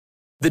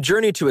The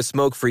journey to a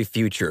smoke-free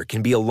future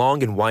can be a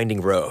long and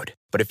winding road,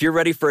 but if you're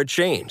ready for a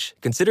change,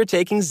 consider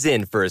taking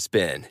Zyn for a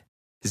spin.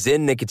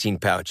 Zyn nicotine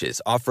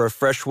pouches offer a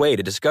fresh way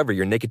to discover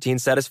your nicotine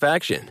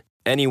satisfaction.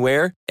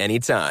 Anywhere,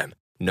 anytime.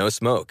 No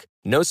smoke,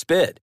 no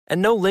spit,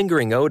 and no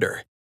lingering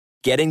odor.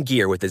 Get in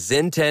gear with the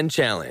Zyn 10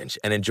 Challenge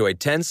and enjoy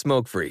 10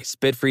 smoke-free,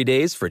 spit-free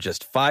days for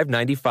just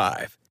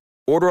 $5.95.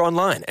 Order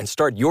online and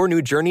start your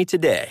new journey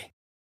today.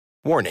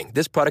 Warning,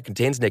 this product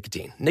contains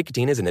nicotine.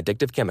 Nicotine is an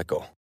addictive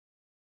chemical.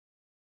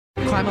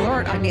 Crime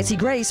Alert, I'm Nancy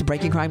Grace.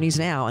 Breaking crime news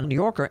now. A New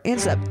Yorker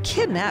ends up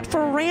kidnapped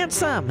for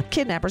ransom.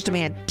 Kidnappers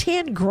demand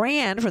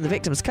 $10,000 from the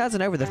victim's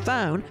cousin over the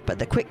phone, but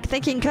the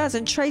quick-thinking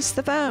cousin traced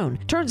the phone.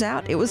 Turns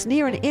out it was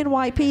near an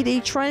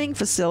NYPD training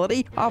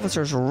facility.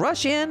 Officers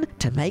rush in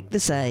to make the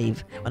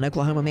save. An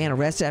Oklahoma man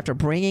arrested after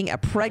bringing a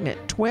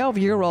pregnant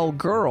 12-year-old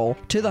girl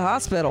to the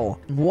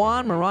hospital.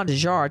 Juan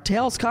Morandajar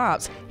tells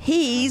cops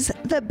he's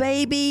the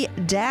baby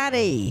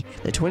daddy.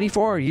 The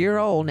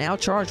 24-year-old now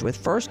charged with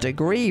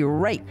first-degree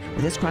rape.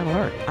 With this Crime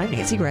Alert, I'm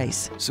Nancy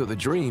Grace. So the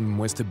dream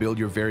was to build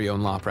your very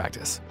own law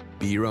practice.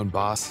 Be your own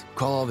boss,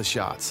 call all the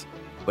shots.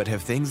 But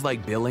have things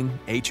like billing,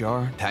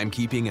 HR,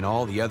 timekeeping, and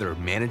all the other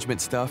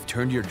management stuff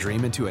turned your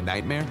dream into a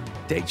nightmare?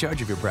 Take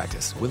charge of your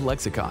practice with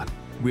Lexicon.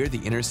 We're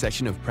the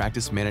intersection of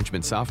practice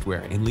management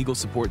software and legal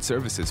support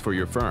services for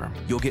your firm.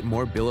 You'll get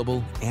more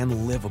billable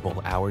and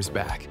livable hours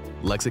back.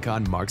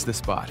 Lexicon marks the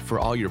spot for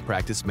all your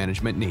practice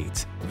management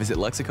needs. Visit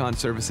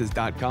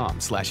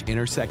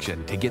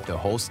lexiconservices.com/intersection to get the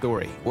whole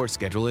story or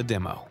schedule a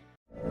demo.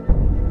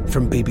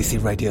 From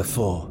BBC Radio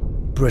 4,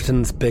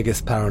 Britain's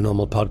biggest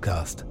paranormal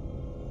podcast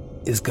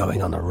is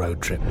going on a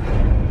road trip.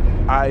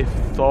 I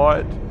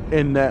thought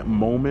in that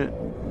moment,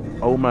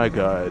 oh my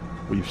God,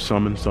 we've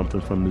summoned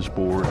something from this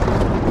board.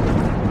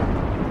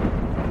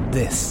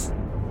 This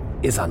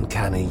is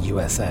Uncanny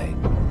USA.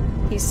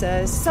 He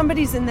says,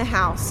 somebody's in the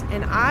house,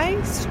 and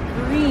I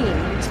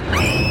screamed.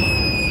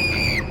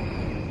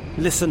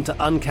 Listen to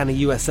Uncanny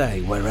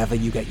USA wherever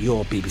you get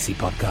your BBC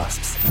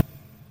podcasts,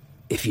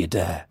 if you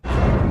dare.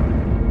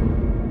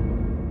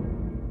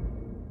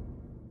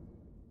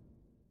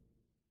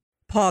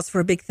 Pause for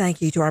a big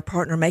thank you to our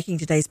partner making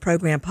today's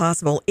program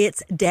possible.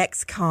 It's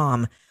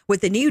Dexcom. With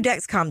the new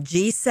Dexcom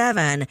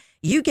G7,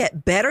 you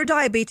get better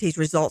diabetes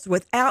results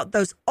without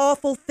those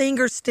awful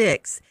finger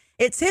sticks.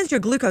 It sends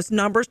your glucose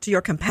numbers to your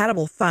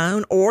compatible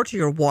phone or to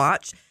your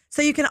watch,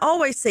 so you can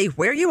always see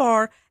where you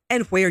are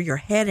and where you're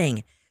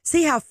heading.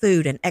 See how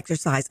food and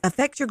exercise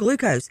affect your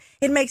glucose.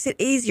 It makes it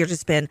easier to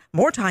spend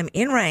more time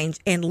in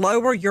range and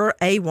lower your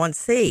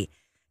A1C.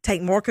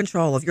 Take more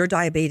control of your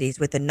diabetes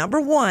with the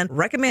 #1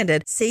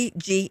 recommended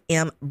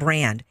CGM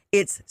brand.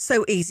 It's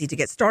so easy to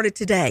get started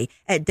today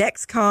at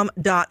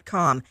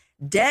Dexcom.com.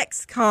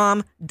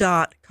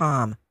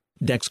 Dexcom.com.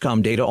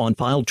 Dexcom data on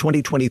file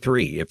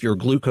 2023. If your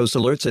glucose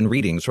alerts and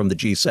readings from the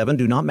G7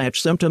 do not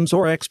match symptoms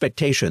or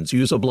expectations,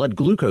 use a blood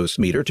glucose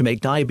meter to make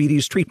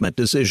diabetes treatment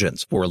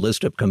decisions. For a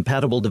list of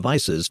compatible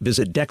devices,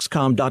 visit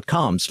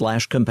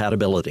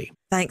Dexcom.com/compatibility.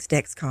 Thanks,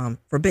 Dexcom,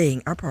 for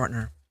being our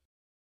partner.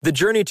 The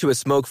journey to a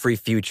smoke-free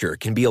future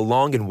can be a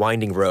long and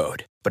winding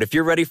road, but if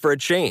you're ready for a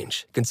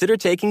change, consider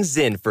taking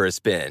Zyn for a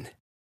spin.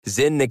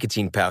 Zyn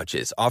nicotine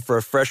pouches offer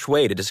a fresh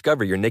way to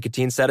discover your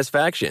nicotine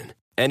satisfaction.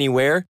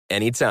 Anywhere,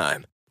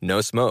 anytime.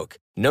 No smoke,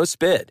 no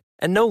spit,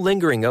 and no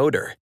lingering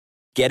odor.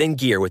 Get in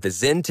gear with the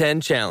Zyn 10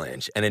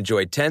 Challenge and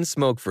enjoy 10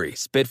 smoke-free,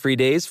 spit-free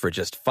days for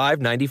just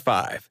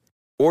 $5.95.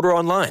 Order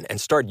online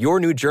and start your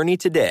new journey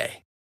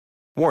today.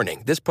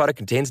 Warning, this product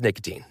contains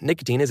nicotine.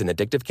 Nicotine is an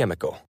addictive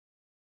chemical.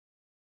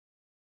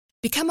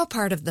 Become a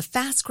part of the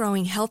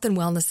fast-growing health and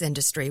wellness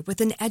industry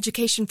with an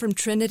education from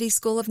Trinity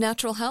School of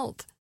Natural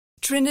Health.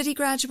 Trinity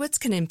graduates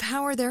can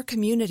empower their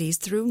communities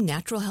through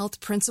natural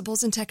health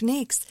principles and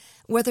techniques,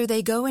 whether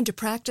they go into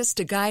practice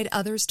to guide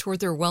others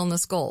toward their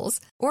wellness goals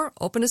or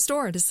open a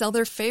store to sell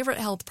their favorite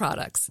health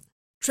products.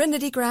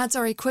 Trinity grads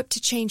are equipped to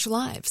change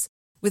lives.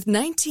 With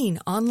 19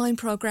 online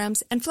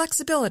programs and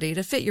flexibility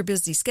to fit your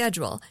busy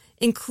schedule,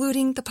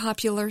 including the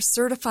popular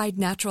Certified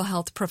Natural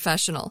Health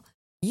Professional,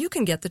 you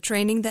can get the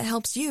training that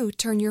helps you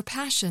turn your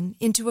passion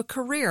into a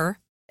career.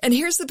 And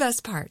here's the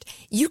best part.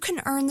 You can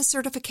earn the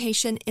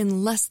certification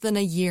in less than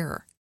a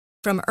year.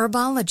 From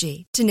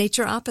herbology to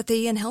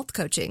naturopathy and health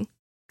coaching,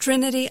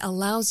 Trinity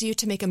allows you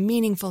to make a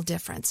meaningful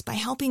difference by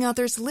helping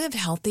others live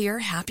healthier,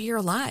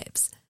 happier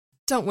lives.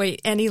 Don't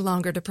wait any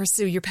longer to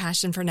pursue your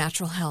passion for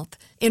natural health.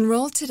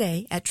 Enroll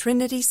today at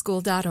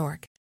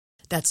trinityschool.org.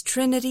 That's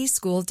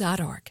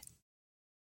trinityschool.org.